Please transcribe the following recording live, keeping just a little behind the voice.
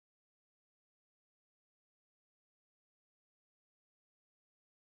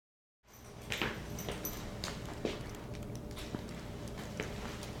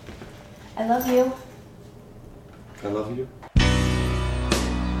I love you. I love you.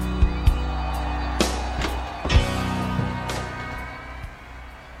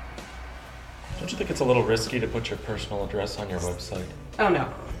 Don't you think it's a little risky to put your personal address on your website? Oh,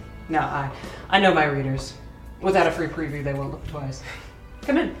 no. No, I know my readers. Without a free preview, they won't look twice.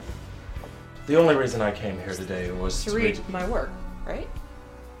 Come in. The only reason I came here today was To read my work, right?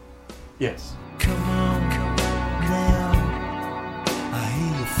 Yes. Come on now. I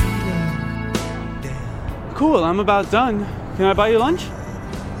hear you feeling down. Cool, I'm about done. Can I buy you lunch?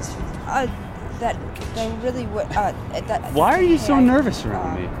 That really would, that... Why are you so nervous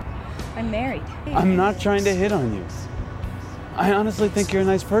around me? I'm married. I'm not trying to hit on you. I honestly think you're a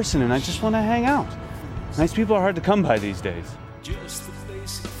nice person and I just want to hang out. Nice people are hard to come by these days. Just the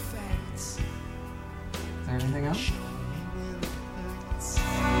basic facts. Is there anything else?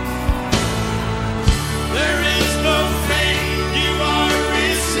 There is no pain you are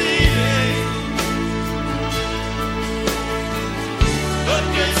receiving. A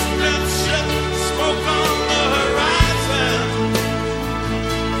distant ship, smoke on the horizon.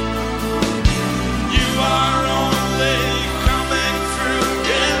 You are only coming through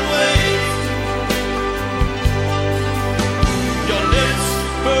in waves. Your lips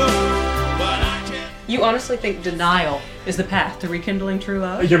move, but I can't. You honestly think denial is the path to rekindling true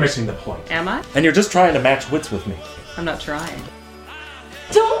love? You're missing the point. Am I? And you're just trying to match wits with me. I'm not trying.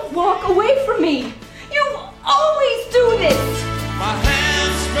 Don't walk away from me! You always do this! My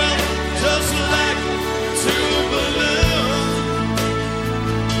hands felt just like two balloons.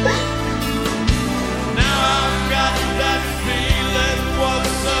 Now I've got that feeling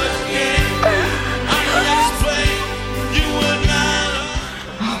once again. I can explain, you would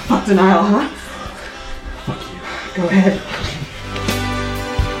not. Fuck denial, huh? Fuck you. Go ahead.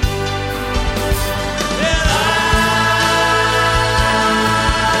 And I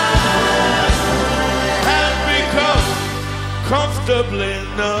have become comfortably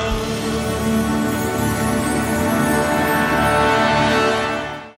numb.